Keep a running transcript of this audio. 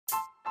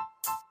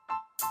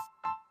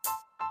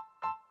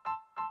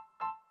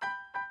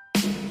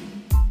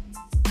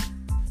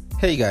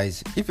Hey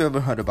guys, if you ever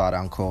heard about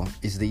Anchor,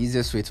 it's the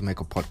easiest way to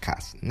make a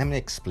podcast. Let me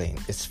explain.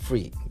 It's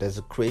free. There's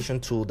a creation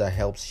tool that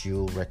helps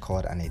you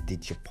record and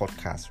edit your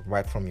podcast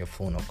right from your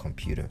phone or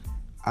computer.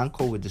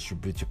 Anchor will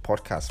distribute your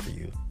podcast for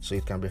you so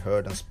it can be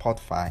heard on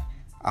Spotify,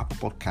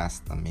 Apple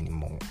Podcasts, and many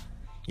more.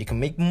 You can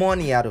make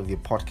money out of your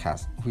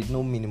podcast with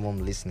no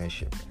minimum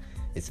listenership.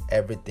 It's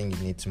everything you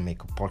need to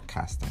make a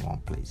podcast in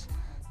one place.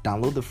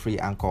 Download the free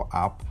Anchor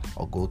app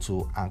or go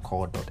to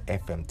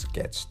anchor.fm to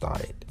get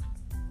started.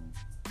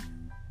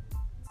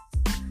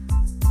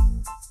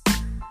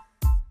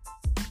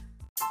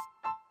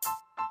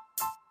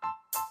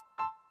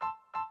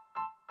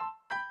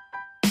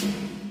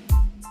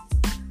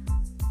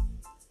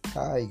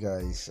 Hi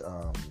guys,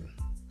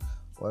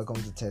 welcome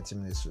to 30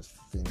 Minutes with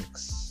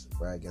Phoenix,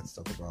 where I get to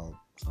talk about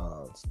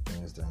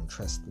things that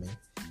interest me.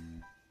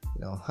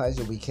 How's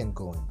your weekend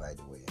going, by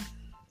the way?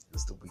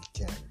 It's the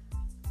weekend.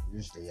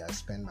 Usually I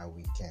spend my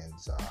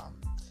weekends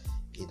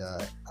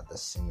either at the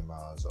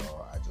cinemas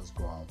or I just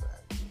go out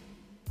and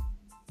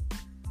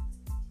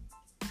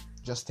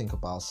just think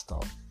about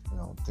stuff,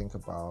 think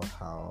about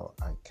how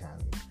I can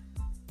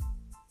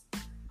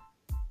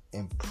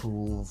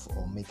improve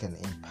or make an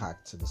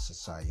impact to the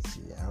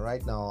society. And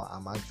right now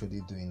I'm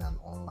actually doing an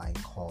online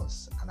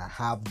course and I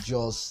have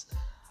just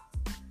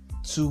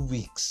 2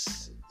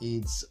 weeks.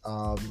 It's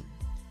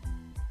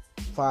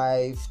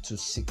 5 to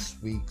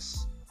 6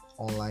 weeks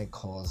online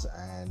course,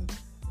 and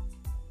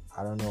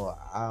I don't know,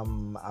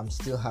 I'm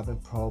still having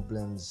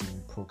problems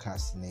in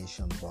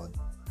procrastinating,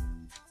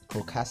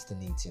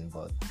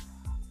 but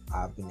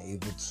I've been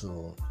able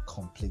to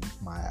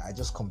I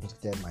just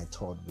completed my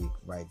 3rd week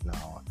right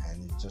now,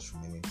 and it's just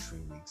remaining 3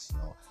 weeks.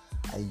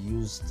 I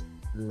used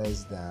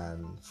less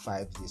than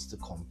 5 days to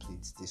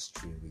complete these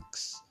 3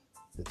 weeks,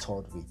 the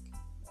 3rd week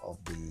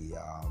of the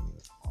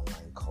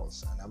online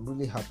course, and I'm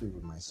really happy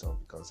with myself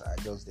because I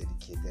just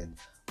dedicated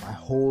my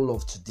whole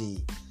of today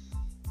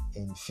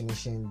in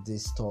finishing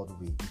this 3rd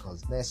week,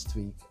 because next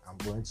week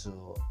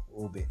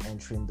we'll be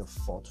entering the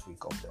 4th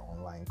week of the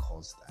online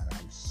course, and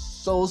I'm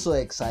so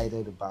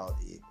excited about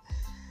it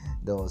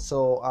though.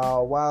 So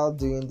while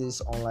doing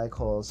this online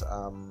course,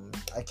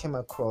 I came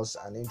across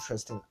an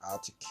interesting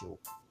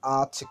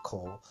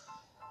article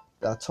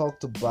that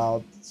talked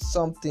about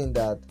something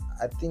that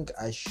I think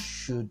I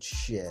should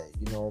share.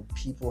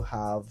 People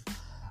have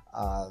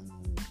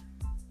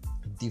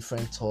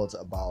different thoughts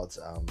about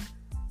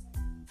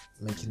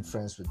making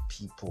friends with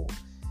people.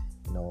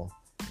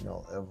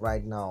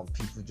 Right now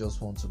people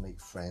just want to make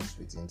friends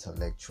with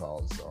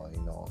intellectuals, or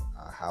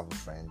I have a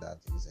friend that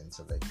is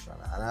intellectual,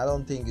 and I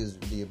don't think it's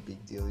really a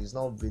big deal. It's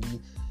not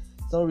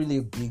really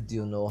a big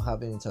deal,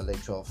 having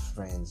intellectual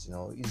friends.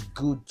 It's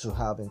good to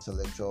have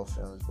intellectual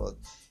friends,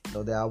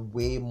 but there are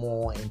way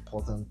more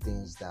important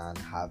things than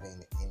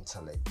having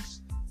intellect.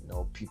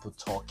 People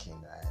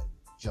talking and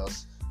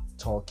just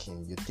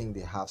talking, you think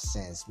they have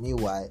sense,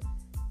 meanwhile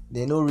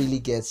they don't really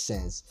get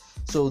sense.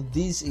 So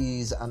this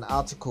is an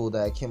article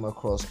that I came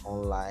across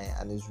online,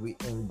 and is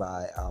written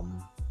by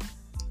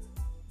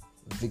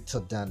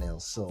Victor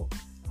Daniel. So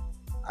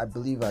I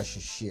believe I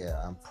should share,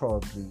 and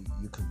probably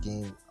you could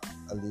gain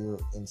a little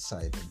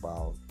insight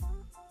about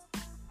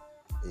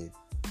it.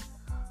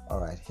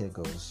 Alright, here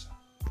goes.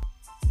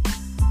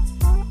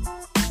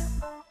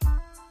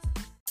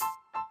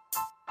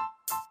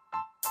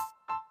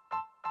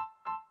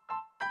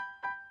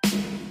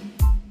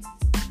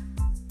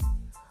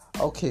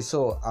 Okay,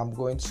 so I'm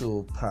going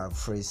to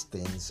paraphrase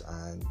things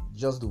and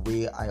just the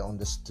way I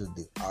understood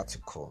the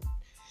article.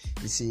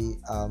 You see,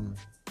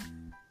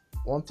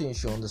 one thing you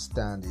should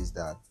understand is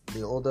that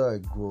the older I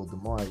grow, the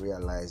more I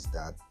realize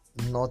that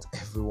not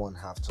everyone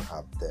have to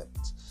have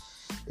depth.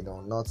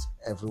 Not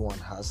everyone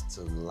has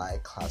to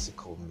like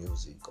classical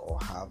music or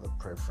have a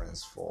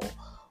preference for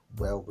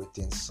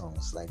well-written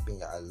songs. Like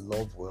me, I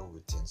love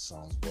well-written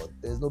songs, but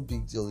there's no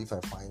big deal if I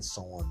find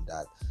someone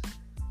that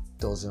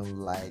doesn't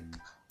like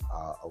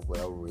a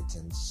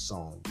well-written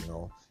song.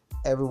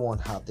 Everyone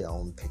have their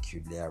own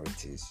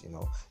peculiarities.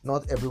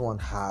 Not everyone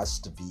has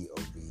to be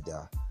a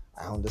reader.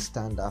 I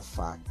understand that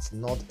fact.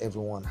 Not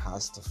everyone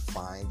has to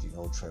find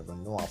Trevor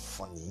Noah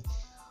funny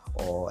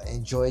or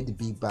enjoy the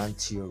Big Bang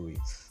Theory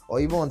or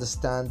even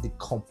understand the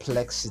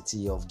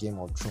complexity of Game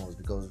of Thrones,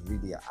 because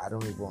really I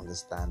don't even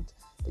understand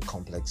the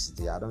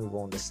complexity. I don't even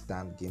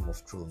understand Game of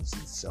Thrones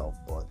itself,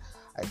 but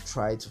I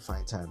try to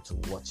find time to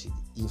watch it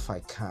if I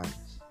can.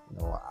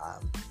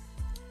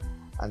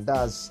 And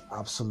that's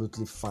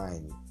absolutely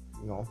fine.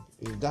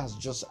 That's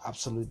just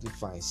absolutely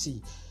fine.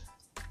 See,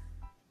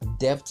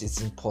 depth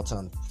is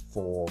important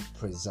for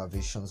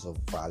preservations of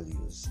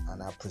values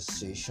and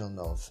appreciation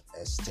of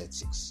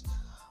aesthetics,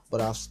 but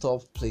I've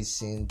stopped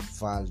placing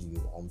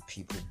value on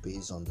people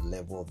based on the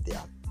level of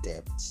their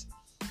depth.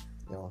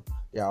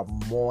 There are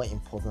more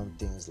important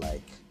things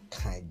like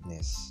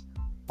kindness,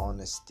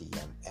 honesty,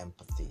 and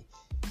empathy,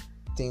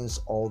 things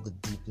all the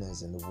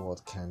deepness in the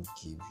world can't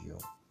give you.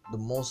 The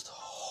most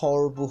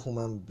horrible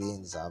human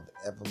beings I've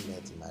ever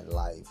met in my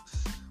life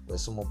were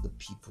some of the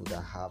people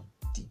that have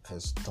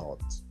deepest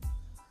thoughts.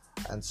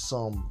 and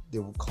some they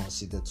would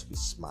consider to be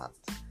smart.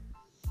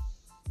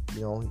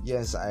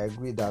 Yes, I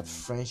agree that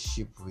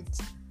friendship with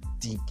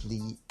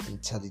deeply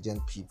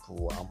intelligent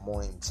people are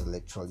more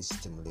intellectually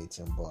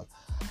stimulating, but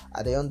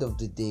at the end of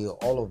the day,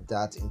 all of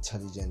that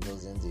intelligence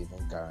doesn't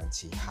even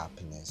guarantee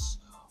happiness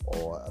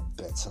or a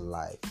better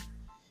life.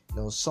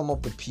 Some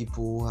of the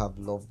people who have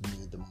loved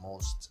me the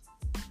most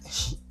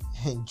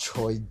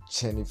enjoy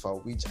Jennifer,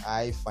 which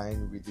I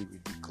find really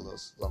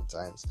ridiculous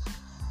sometimes,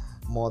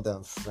 more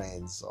than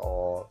Friends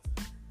or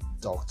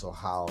Dr.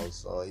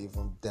 House or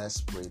even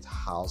Desperate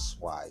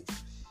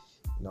Housewife.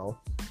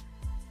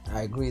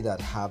 I agree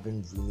that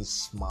having really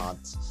smart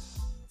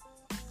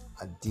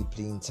and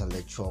deeply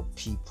intellectual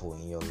people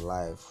in your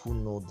life who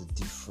know the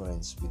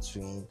difference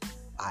between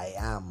I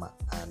am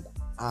and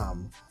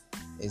am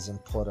is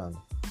important.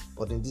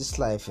 But in this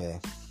life,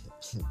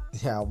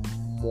 there are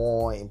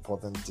more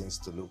important things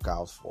to look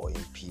out for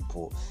in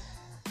people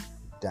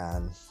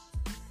than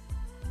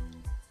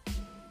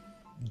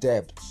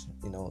depth,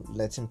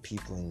 letting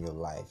people in your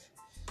life.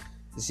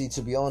 You see,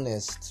 to be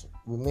honest,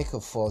 we make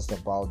a fuss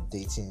about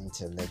dating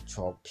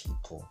intellectual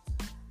people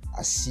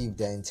as if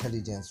their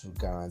intelligence will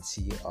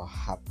guarantee a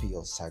happy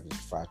or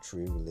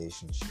satisfactory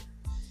relationship.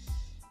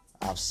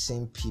 I've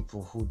seen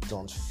people who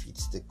don't fit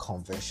the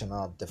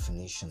conventional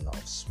definition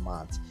of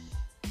smart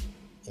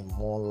in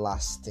more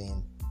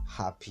lasting,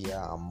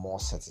 happier, and more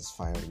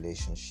satisfying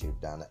relationship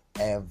than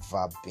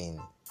ever been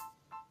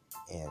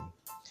in.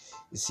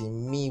 You see,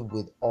 me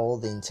with all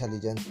the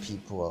intelligent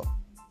people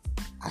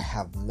I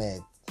have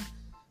met,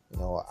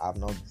 I've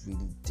not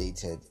really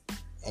dated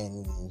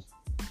any,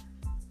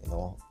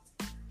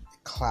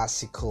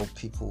 classical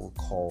people would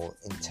call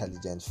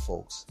intelligent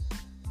folks.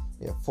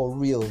 Yeah, for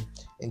real,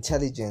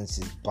 intelligence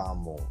is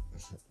bambo.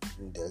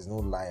 There's no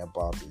lie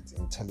about it.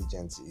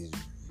 Intelligence is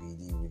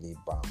really, really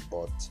bam.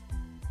 But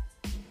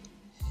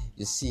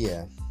you see,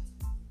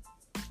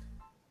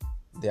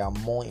 there are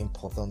more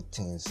important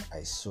things,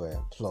 I swear.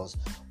 Plus,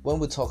 when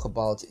we talk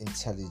about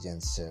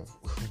intelligence,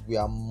 we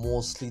are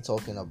mostly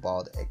talking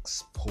about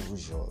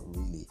exposure,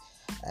 really,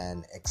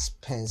 and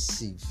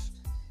expressiveness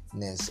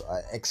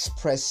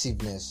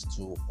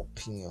to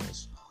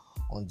opinions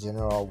on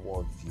general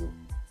worldview.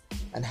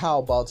 And how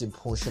about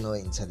emotional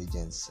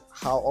intelligence?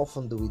 How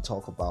often do we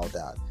talk about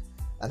that?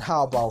 And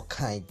how about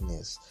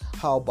kindness?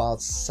 How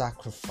about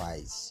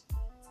sacrifice,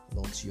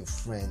 to your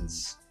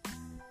friends,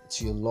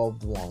 to your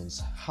loved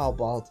ones? How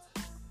about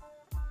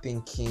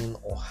thinking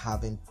or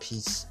having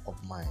peace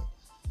of mind?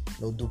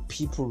 Do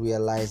people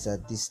realize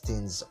that these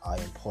things are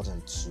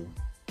important too?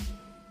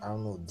 I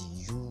don't know, do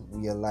you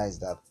realize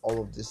that all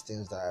of these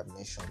things that I've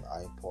mentioned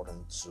are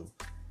important too?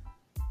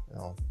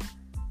 I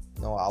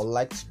would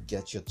like to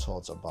get your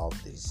thoughts about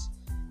this,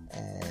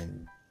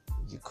 and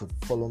you could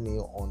follow me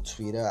on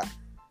Twitter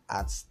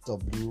at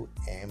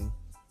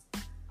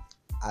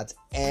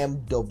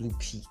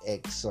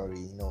MWPX.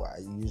 Sorry, I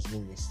usually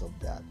mixed up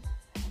that.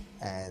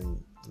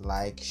 And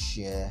like,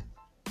 share,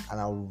 and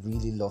I would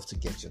really love to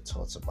get your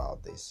thoughts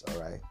about this.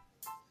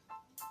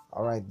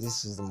 All right,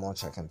 this is the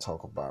much I can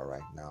talk about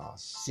right now.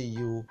 See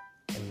you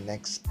in the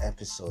next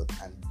episode,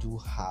 and do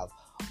have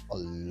a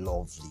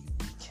lovely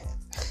weekend.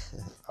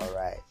 All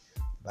right,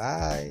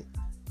 bye.